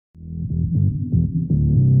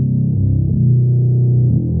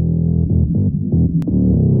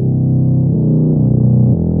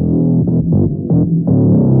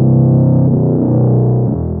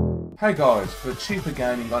Hey guys, for cheaper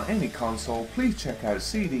gaming on any console, please check out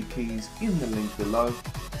CD Keys in the link below.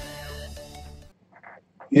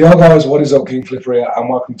 Yo guys, what is up? Kingflipper here, and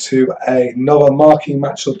welcome to another Marquee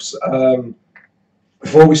matchups.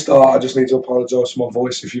 Before we start, I just need to apologise for my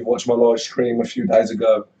voice. If you've watched my live stream a few days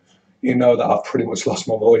ago, you know that I've pretty much lost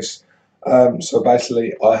my voice. So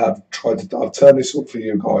basically, I've turned this up for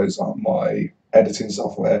you guys on my editing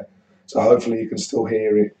software, so hopefully you can still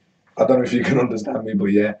hear it. I don't know if you can understand me, but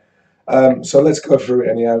yeah. So let's go through it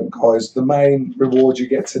anyhow, guys. The main reward you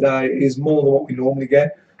get today is more than what we normally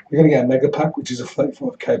get. We're going to get a mega pack, which is a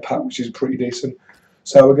 35k pack, which is pretty decent.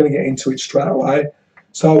 So we're going to get into it straight away.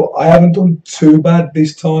 So I haven't done too bad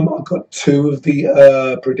this time. I got two of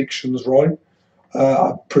the predictions right.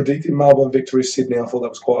 I predicted Melbourne victory, Sydney. I thought that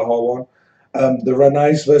was quite a high one. The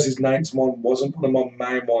Renays versus Nates one wasn't one of my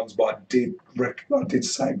main ones, but I did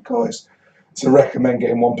say, guys, to recommend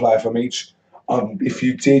getting one player from each. If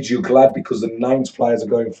you did, you're glad, because the Nates players are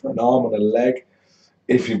going for an arm and a leg.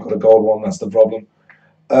 If you've got a gold one, that's the problem.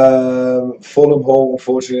 Fulham Hall,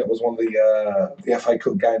 unfortunately, it was one of the FA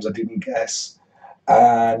Cup games I didn't guess.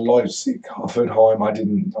 And Leipzig,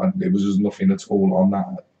 Hoffenheim, it was just nothing at all on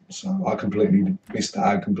that. So I completely missed that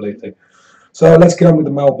out completely. So let's get on with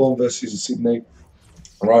the Melbourne versus Sydney.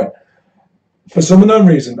 Right. For some unknown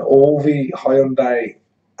reason, all the Hyundai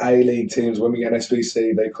A-League teams, when we get an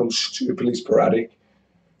SBC, they come stupidly sporadic.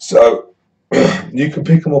 So you can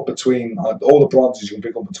pick them up between, all the bronzes, you can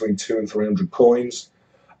pick up between 200 and 300 coins.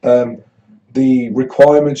 The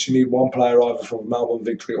requirements, you need one player either from Melbourne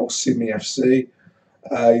Victory or Sydney FC.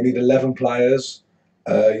 You need 11 players.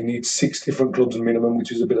 You need 6 different clubs minimum,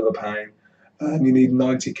 which is a bit of a pain. And you need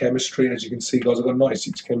 90 chemistry. As you can see, guys, I've got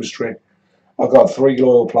 96 chemistry. I've got 3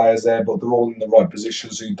 loyal players there, but they're all in the right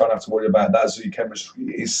position, so you don't have to worry about that. So your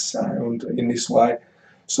chemistry is sound in this way.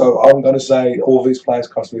 So I'm going to say all these players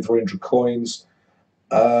cost me 300 coins.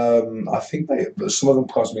 I think some of them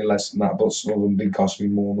cost me less than that, but some of them did cost me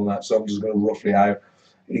more than that. So I'm just going to roughly out.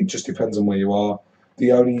 It just depends on where you are.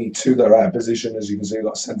 The only 2 that are out of position, as you can see, we've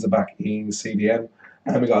got centre back in CDM,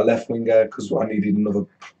 and we got a left winger because I needed another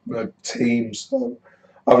team. So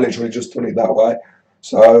I've literally just done it that way.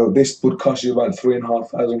 So this would cost you about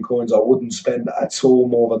 3,500 coins. I wouldn't spend at all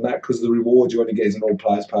more than that, because the reward you only get is an all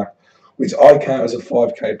players pack, which I count as a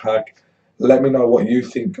 5k pack. Let me know what you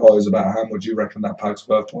think, guys, about how much you reckon that pack's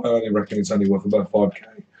worth. I only reckon it's only worth about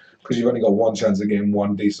 5k, because you've only got one chance of getting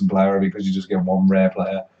one decent player, because you just get one rare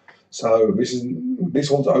player. So this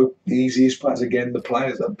one's the easiest players. Again,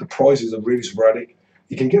 the prices are really sporadic.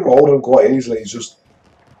 You can get hold of them quite easily. It's just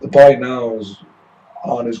the buy nows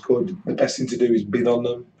aren't as good. The best thing to do is bid on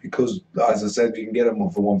them, because, as I said, you can get them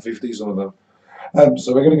for 150, some of them.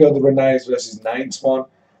 So we're going to go the Renays versus Nates one.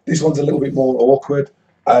 This one's a little bit more awkward,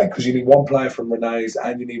 because you need one player from Renays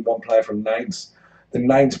and you need one player from Nates. The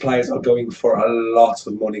Nates players are going for a lot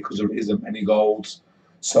of money because there isn't many golds.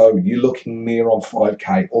 So you're looking near on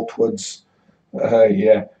 5k upwards.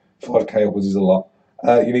 Yeah, 5k upwards is a lot.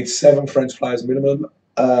 You need 7 French players minimum.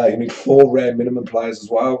 You need 4 rare minimum players as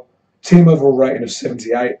well. Team overall rating of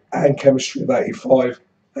 78 and chemistry of 85.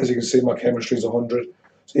 As you can see, my chemistry is 100.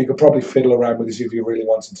 So you could probably fiddle around with this if you really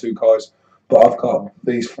wanted to, guys. But I've got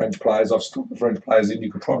these French players. I've stuck the French players in.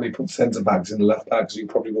 You could probably put centre backs in the left backs. You could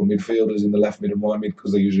probably put midfielders in the left mid and right mid,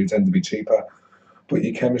 because they usually tend to be cheaper. But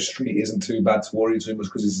your chemistry isn't too bad to worry too much,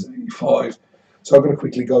 because it's 85. So I'm going to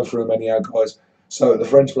quickly go through them anyhow, guys. So the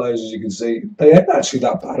French players, as you can see, they ain't actually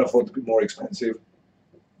that bad. I thought they'd be more expensive.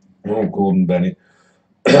 Oh, Gordon Bennett.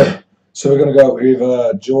 So we're going to go with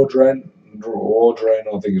Jordren,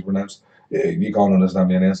 I think it's pronounced. You can't understand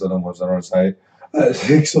me anyway, so I don't know what I'm saying.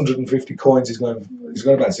 650 coins. He's going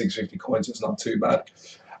about 650 coins. So it's not too bad.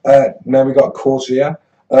 Now we got Courtier.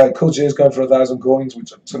 Courtier's going for 1,000 coins,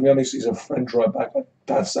 which, to be honest, is a French right back.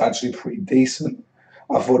 That's actually pretty decent.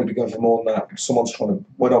 I thought he'd be going for more than that.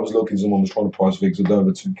 When I was looking, someone was trying to price fix it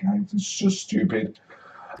over 2k. It's just stupid.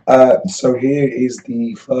 So here is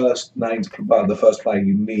the first the first player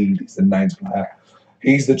you need is the Nates player.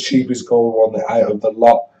 He's the cheapest gold one out of the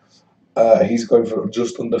lot. He's going for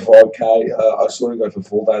just under 5k. I saw him go for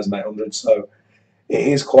 4,800. So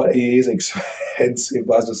he is expensive.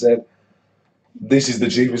 But as I said, this is the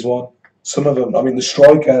cheapest one. Some of them, I mean, the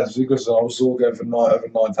strikers, because I was all going for over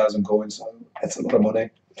 9,000 coins. So that's a lot of money.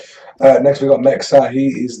 Next we got Mexa. He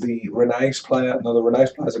is the Renays player. Now the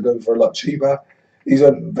Renays players are going for a lot cheaper.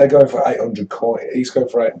 They're going for 800 coins. He's going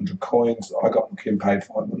for 800 coins. I got him paid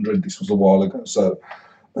 500. This was a while ago, so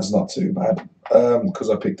that's not too bad,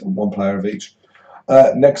 because I picked up one player of each.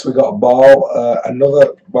 Next we got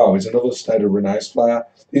Ball, he's another State of Renays player.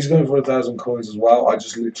 He's going for 1,000 coins as well. I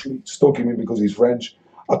just literally stuck him in because he's French.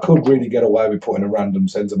 I could really get away with putting a random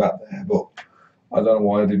centre back there, but I don't know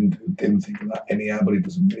why I didn't think of that anyhow. But it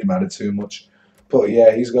doesn't really matter too much. But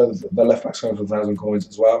yeah, he's got the left back's going for 1,000 coins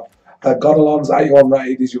as well. Godalon's 81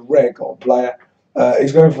 rated. He's your rare gold player.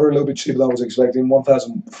 He's going for a little bit cheaper than I was expecting.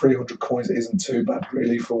 1,300 coins isn't too bad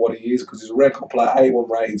really for what he is, because he's a rare gold player, 81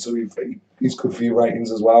 rated, so he's good for your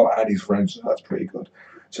ratings as well, and he's French, so that's pretty good.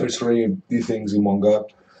 So it's three of the things in one go.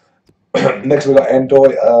 Next we got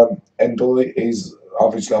Endoy. Endoy is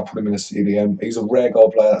obviously I put him in a CDM. He's a rare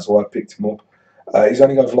gold player, that's why I picked him up. He's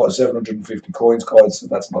only going for like 750 coins, guys, so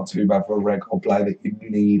that's not too bad for a rare gold player that you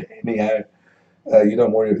need anyhow. You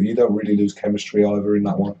don't really lose chemistry either in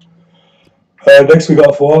that one. Next we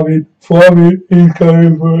got Farming. Farming, he's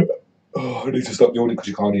going for. Oh, I need to stop yawning because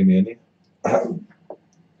you can't hear me any.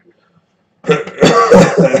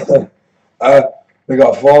 We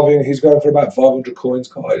got Farming. He's going for about 500 coins,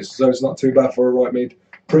 guys. So it's not too bad for a right mid.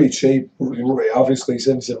 Pretty cheap. Obviously,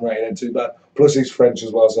 77 rating ain't too bad. Plus he's French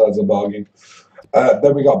as well, so that's a bargain.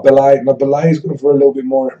 Then we got Belay. Now Belay is going for a little bit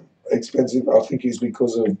more expensive. I think it's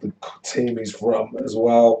because of the team he's from as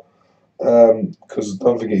well. Because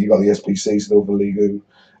don't forget you got the SPC Silver League.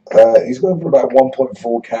 He's going for about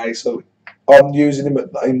 1.4k. So I'm using him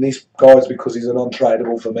in this, guys, because he's an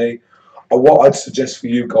untradeable for me. What I'd suggest for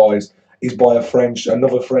you guys is buy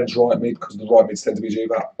another French right mid, because the right mids tend to be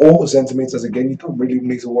cheaper. Or centre mids, as again, you don't really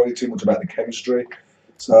need to worry too much about the chemistry.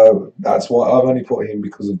 So that's why I've only put him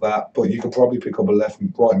because of that. But you can probably pick up a left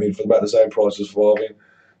and right mid for about the same price as Farvin.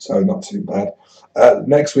 So not too bad.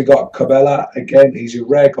 Next we got Cabela. Again, he's a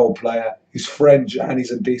rare gold player. He's French and he's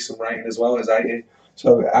a decent rating as well as 80.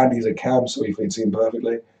 So and he's a cam, so he fits in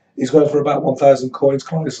perfectly. He's going for about 1,000 coins,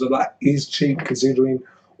 guys. So that is cheap considering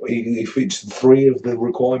he fits three of the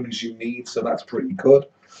requirements you need. So that's pretty good.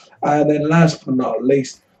 And then last but not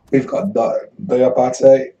least, we've got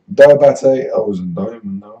Diabate. Diabate. Oh, was it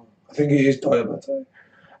Diamond? No, I think it is Diabate.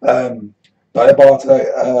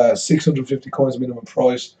 Diabate, 650 coins minimum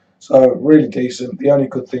price, so really decent. The only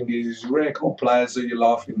good thing is rare gold players, so you're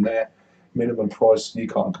laughing there. Minimum price, you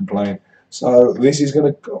can't complain. So this is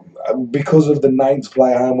going to, because of the ninth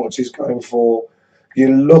player, how much he's going for, you're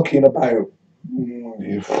looking about,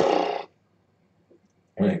 wait,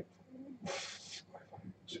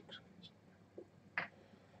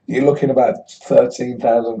 you're looking about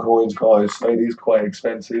 13,000 coins, guys, so it is quite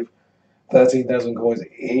expensive. 13,000 coins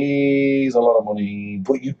is a lot of money,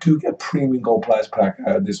 but you do get premium gold players pack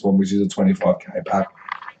out of this one, which is a 25k pack.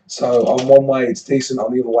 So on one way it's decent,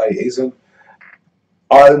 on the other way it isn't.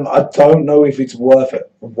 I don't know if it's worth it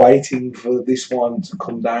waiting for this one to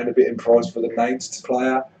come down a bit in price for the ninth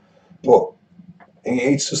player, but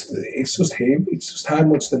it's just him. It's just how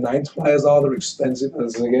much the ninth players are. They're expensive,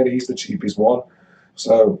 as again he's the cheapest one.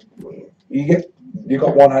 So you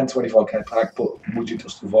got one hand 25k pack, but would you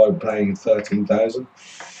justify paying 13,000?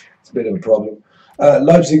 It's a bit of a problem.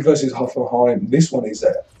 Leipzig versus Hoffenheim. This one is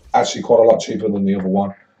actually quite a lot cheaper than the other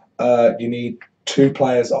one. You need two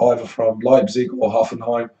players either from Leipzig or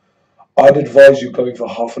Hoffenheim. I'd advise you going for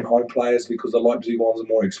Hoffenheim players because the Leipzig ones are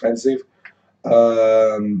more expensive.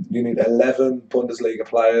 You need 11 Bundesliga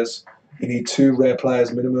players. You need 2 rare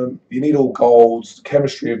players minimum. You need all golds.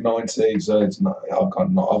 Chemistry of 90, so it's not. I've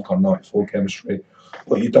got 94 chemistry,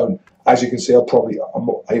 but you don't. As you can see,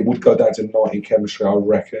 it would go down to 90 chemistry, I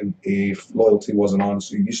reckon, if loyalty wasn't on.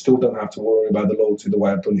 So you still don't have to worry about the loyalty the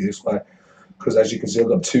way I've done it this way. Because as you can see, I've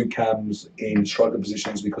got 2 cams in striker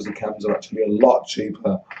positions because the cams are actually a lot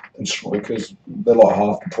cheaper than strikers. They're like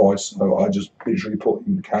half the price, so I just literally put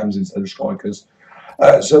in cams instead of strikers.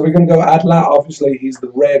 So we're going to go Adler. Obviously, he's the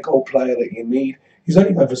rare gold player that you need. He's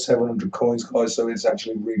only going for 700 coins, guys, so it's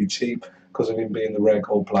actually really cheap because of him being the rare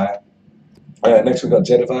gold player. Next, we've got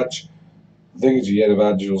Jedovac. I think it's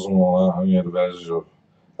Jedovac or something like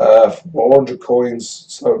that. 400 coins,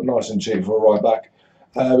 so nice and cheap for a right back.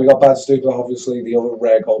 We got Bad Stupa, obviously, the other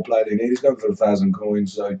rare gold player they need. He's going for 1,000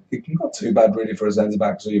 coins, so not too bad really for a centre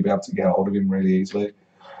back, so you'll be able to get hold of him really easily.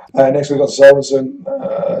 Next we've got Sorensen.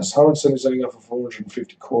 Sorensen is only going for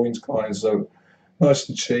 450 coins, guys, so nice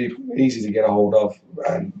and cheap, easy to get a hold of,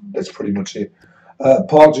 and that's pretty much it.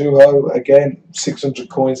 Park Juho, again, 600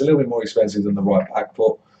 coins, a little bit more expensive than the right back,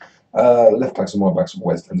 but left backs and right backs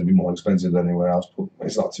always tend to be more expensive than anywhere else, but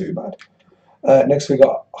it's not too bad. Next we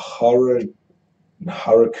got Haraguchi.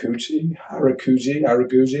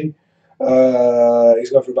 He's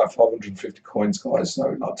going for about 550 coins, guys,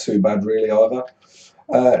 so not too bad really either.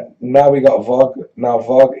 Now we got Vog. Now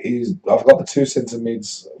Vog is, I've got the 2 centre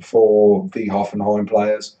mids for the Hoffenheim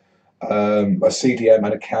players, a CDM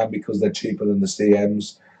and a cam because they're cheaper than the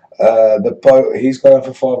CMs. He's going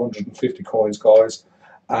for 550 coins, guys,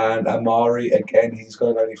 And Amari, again, he's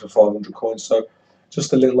going only for 500 coins. So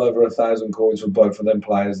just a little over 1,000 coins for both of them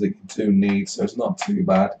players that you do need. So it's not too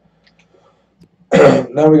bad.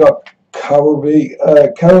 Now we got Kawabe.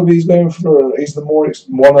 Kawabe's going for, he's the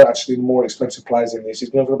the more expensive players in this. He's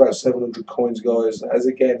going for about 700 coins, guys. As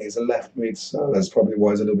again, he's a left mid, so that's probably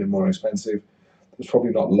why he's a little bit more expensive. There's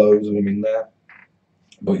probably not loads of him in there,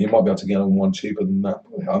 but you might be able to get on one cheaper than that.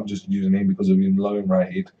 I'm just using him because of him loan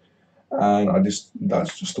rated, and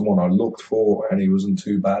that's just the one I looked for, and he wasn't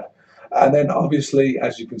too bad. And then obviously,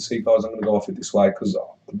 as you can see, guys, I'm going to go off it this way because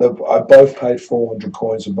I both paid 400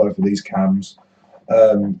 coins for both of these cams.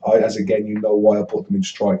 As again, you know why I put them in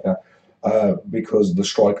striker, because the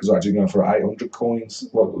strikers are actually going for 800 coins,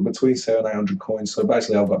 well, between 700 and 800 coins. So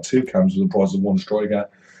basically, I've got two cams for the price of one striker.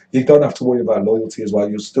 You don't have to worry about loyalty as well.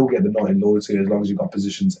 You'll still get the 90 loyalty as long as you've got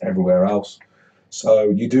positions everywhere else. So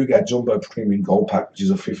you do get a Jumbo Premium Gold Pack, which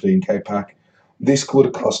is a 15k pack. This could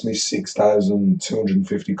have cost me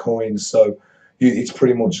 6,250 coins. So it's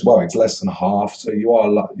pretty much, well, it's less than half. So you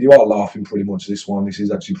are laughing pretty much this one. This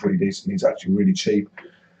is actually pretty decent. It's actually really cheap.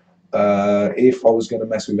 If I was going to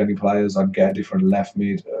mess with any players, I'd get a different left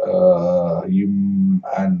mid. And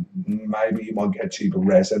maybe you might get a cheaper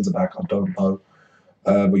rare centre back. I don't know.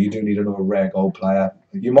 But you do need another rare gold player.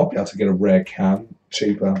 You might be able to get a rare cam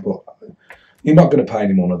cheaper, but you're not going to pay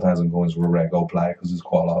any more than 1,000 coins for a rare gold player because there's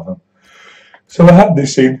quite a lot of them. So I had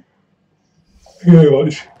this in. Yeah,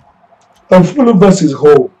 guys. And Fulham versus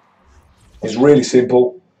Hull is really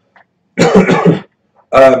simple.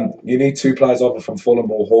 You need two players either from Fulham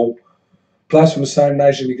or Hull. Players from the same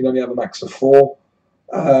nation, you can only have a max of 4.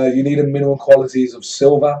 You need a minimum qualities of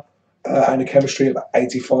silver and a chemistry of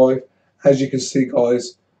 85. As you can see,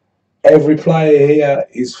 guys, every player here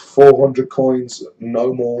is 400 coins,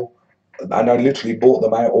 no more. And I literally bought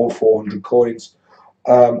them out, all 400 coins.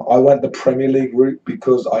 I went the Premier League route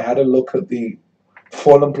because I had a look at the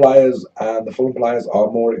Fulham players, and the Fulham players are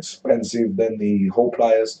more expensive than the Hull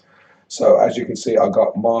players. So as you can see, I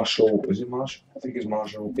got Marshall. Is it Marshall? I think it's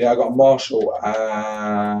Marshall. Yeah, I got Marshall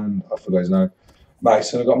and I forgot his name.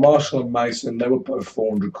 Mason. I got Marshall and Mason. They were both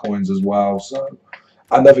 400 coins as well. So,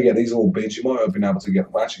 and don't forget, these are all bids. You might have been able to get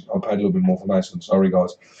them. Actually, I paid a little bit more for Mason. Sorry,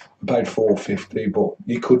 guys. I paid 450, but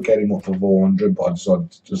you could get him up for 400. But I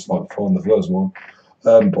decided to just like find the first one.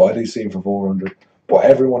 But I did see him for 400. But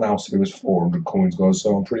everyone else here is 400 coins, guys.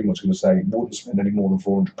 So I'm pretty much going to say wouldn't spend any more than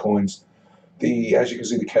 400 coins. As you can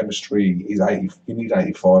see, the chemistry is 80. You need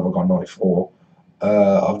 85. I've got 94.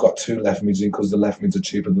 I've got 2 left mids in because the left mids are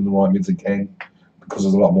cheaper than the right mids again because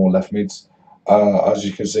there's a lot more left mids. As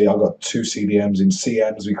you can see, I've got 2 CDMs in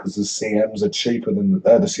CMs because the CMs are cheaper than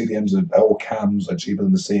the CDMs or cams are cheaper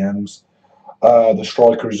than the CMs. The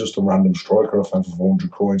striker is just a random striker I found for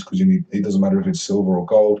 400 coins because it doesn't matter if it's silver or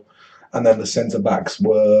gold. And then the centre backs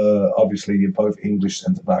were obviously you're both English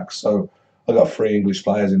centre backs, so I got 3 English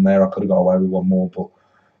players in there. I could have got away with one more, but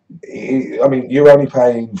I mean you're only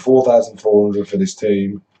paying 4,400 for this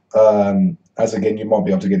team. As again, you might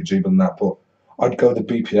be able to get it cheaper than that, but I'd go the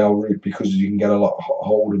BPL route because you can get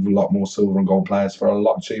hold of a lot more silver and gold players for a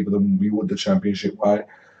lot cheaper than you would the Championship way.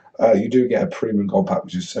 You do get a premium gold pack,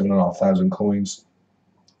 which is 7,500 coins.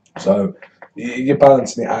 So you're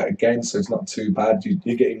balancing it out again, so it's not too bad.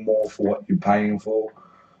 You're getting more for what you're paying for.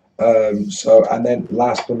 And then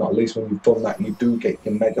last but not least, when you've done that, you do get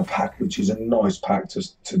your mega pack, which is a nice pack,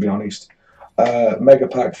 to be honest. Mega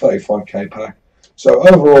pack, 35k pack. So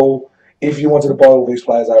overall, if you wanted to buy all these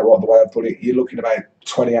players outright, the way I put it, you're looking at about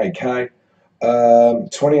 28k.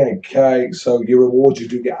 28k, so your rewards, you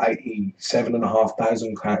do get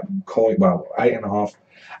 87,500 coin, well,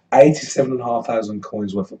 87,500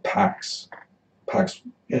 coins worth of packs,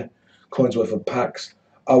 coins worth of packs.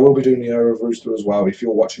 I will be doing the Era of Rooster as well. If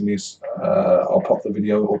you're watching this, I'll pop the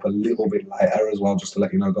video up a little bit later as well, just to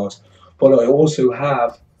let you know, guys. But I also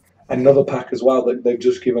have another pack as well that they've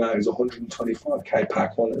just given out. Is a 125k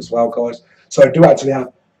pack one as well, guys. So I do actually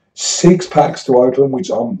have 6 packs to open, which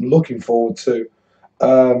I'm looking forward to.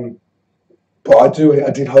 But I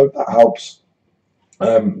did hope that helps.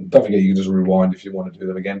 Don't forget, you can just rewind if you want to do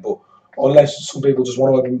them again. But unless some people just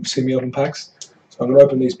want to see me open packs, so I'm going to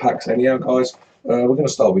open these packs anyhow, guys. We're going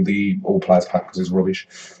to start with the all players pack because it's rubbish.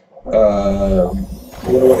 I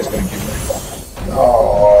wonder what it's going to give me.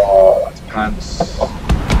 Oh, that's pants.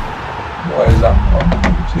 What is that?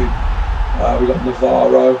 We got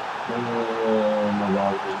Navarro.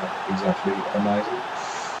 Navarro is not exactly amazing.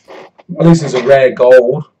 At least it's a rare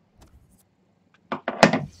gold.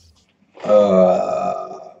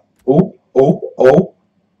 Oh.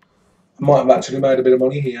 I might have actually made a bit of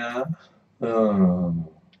money here.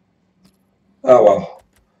 Oh well.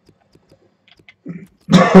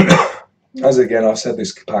 As again, I said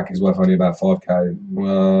this pack is worth only about 5k.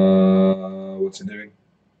 What's it doing?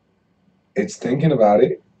 It's thinking about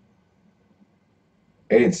it.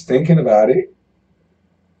 It's thinking about it.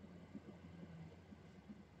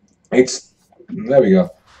 There we go.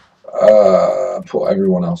 Put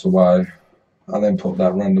everyone else away. And then put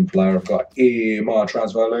that random player I've got in my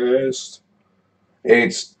transfer list.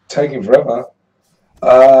 It's taking forever.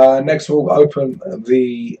 Next we'll open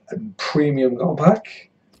the premium gold pack,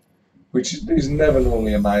 which is never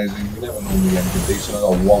normally amazing, never normally anything decent. I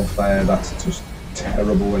got one player that's just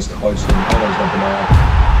terrible as Tyson.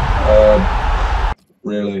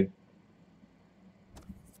 Really.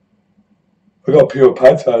 I got pure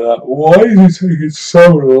pad that. Why is it taking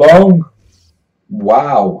so long?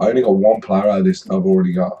 Wow, I only got one player out of this and I've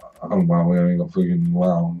already got, oh wow, we only got freaking,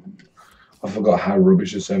 wow. I forgot how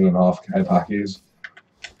rubbish a 7.5k pack is.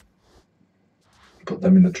 Put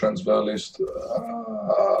them in the transfer list.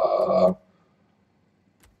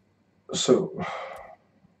 So,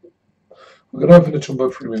 we're going to open the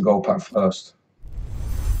Trumbo Premium Gold Pack first.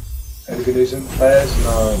 Anything decent? Players?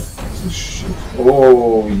 No. This is shit.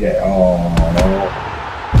 Oh, yeah. Oh, no.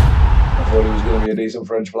 I thought he was going to be a decent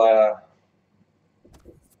French player.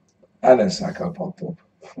 And then Sacco popped up.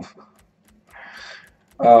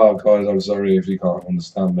 Oh, guys, I'm sorry if you can't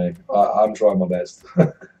understand me. I'm trying my best.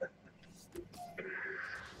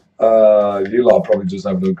 You lot are probably just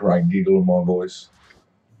having a great giggle on my voice.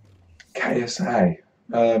 KSA.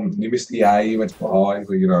 You missed the A, you went to I,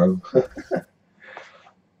 but you know.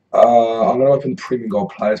 I'm going to open the Premium Gold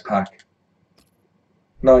Players Pack.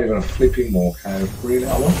 Not even a flipping walkout. Really,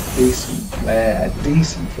 I want a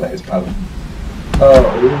decent Players Pack. Oh,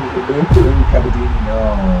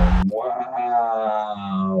 Cabadino.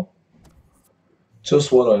 Wow.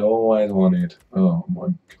 Just what I always wanted. Oh my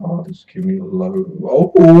god, it's giving me a low.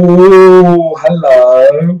 Oh,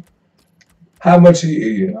 hello. How much are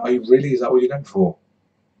you? Are you really? Is that what you're going for?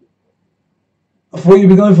 I thought you'd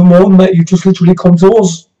be going for more than that. You just literally come to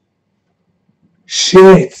us.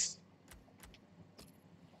 Shit.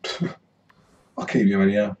 I'll keep you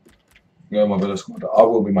anyhow. Go my Villa squad. I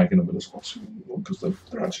will be making a Villa squad soon because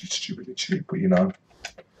they're actually stupidly cheap, but you know.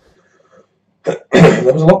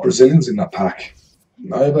 There was a lot of Brazilians in that pack.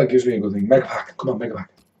 No, that gives me a good thing. Mega pack. Come on, mega pack.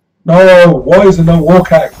 No, why is there no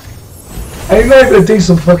walkout? Ain't not even a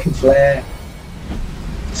decent fucking flair.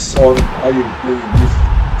 Son, are you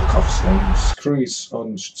fuck off, son. Screw you,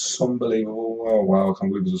 son. It's unbelievable. Oh wow, I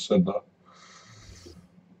can't believe I just said that.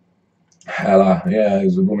 Hella, yeah,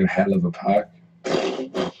 it's a running hell of a pack.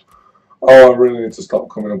 Oh, I really need to stop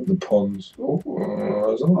coming up with the puns. Oh,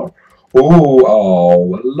 there's a lot.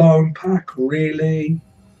 Oh, a lone pack, really?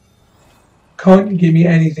 Can't you give me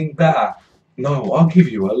anything better? No, I'll give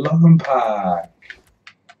you a lone pack.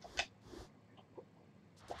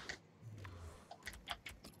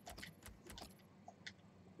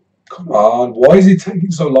 Come on, why is it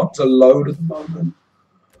taking so long to load at the moment?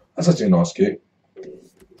 That's actually a nice kit.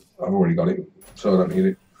 I've already got it, so I don't need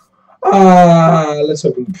it. Let's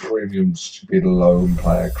open the premium stupid lone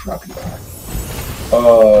player crappy pack.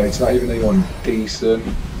 Oh, it's not even anyone decent.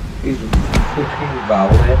 It's fucking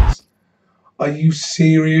Valdez. Are you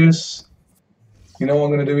serious? You know what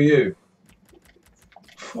I'm going to do with you?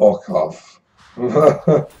 Fuck off.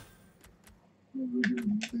 The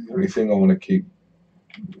only thing I want to keep.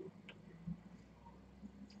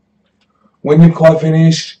 When you've quite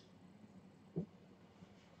finished.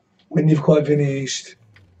 When you've quite finished.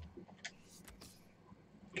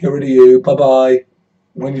 Get rid of you. Bye-bye.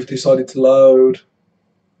 When you've decided to load.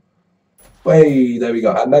 Hey, there we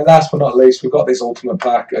go. And then last but not least, we've got this ultimate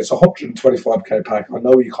pack. It's a 125k pack. I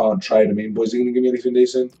know you can't trade them in, but is he going to give me anything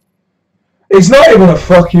decent? It's not even a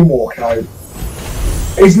fucking walkout.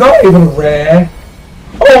 It's not even rare.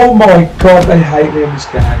 Oh my god, they hate me in this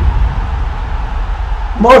game.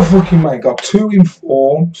 My fucking mate got 2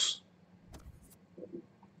 informs.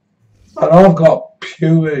 And I've got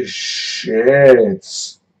pure shit.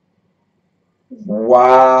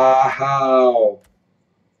 Wow.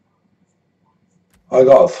 I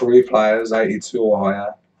got 3 players, 82 or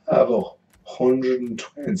higher. I have a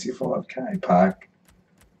 125k pack.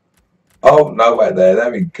 Oh, no, wait there. There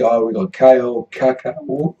we go. We got KO, Kaka.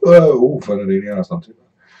 Oh, Fernandinho. That's not too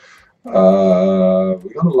bad. We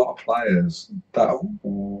got a lot of players that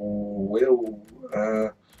will.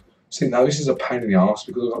 See, now this is a pain in the arse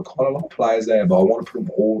because I've got quite a lot of players there, but I want to put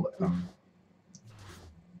them all.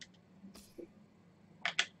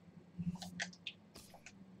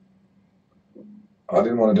 I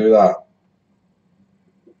didn't want to do that.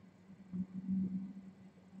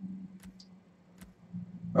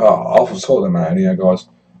 Oh, I'll sort them out anyhow, guys.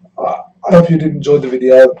 I hope you did enjoy the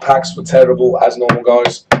video. Packs were terrible as normal,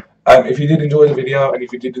 guys. If you did enjoy the video and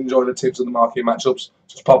if you did enjoy the tips on the marquee matchups,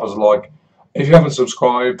 just pop us a like. If you haven't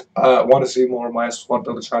subscribed, want to see more of my squad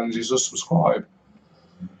builder challenges, just subscribe.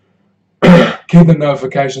 Keep the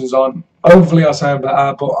notifications on. Hopefully I sound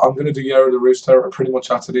better, but I'm going to do Year of the Rooster pretty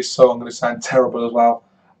much after this, so I'm going to sound terrible as well.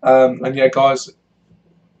 And yeah, guys,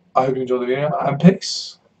 I hope you enjoyed the video, and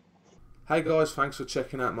peace. Hey guys, thanks for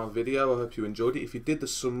checking out my video. I hope you enjoyed it. If you did,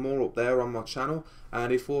 there's some more up there on my channel,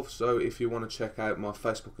 and if you want to check out my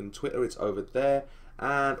Facebook and Twitter, it's over there.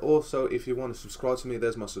 And also, if you want to subscribe to me,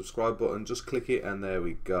 there's my subscribe button. Just click it and there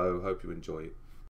we go. Hope you enjoy it.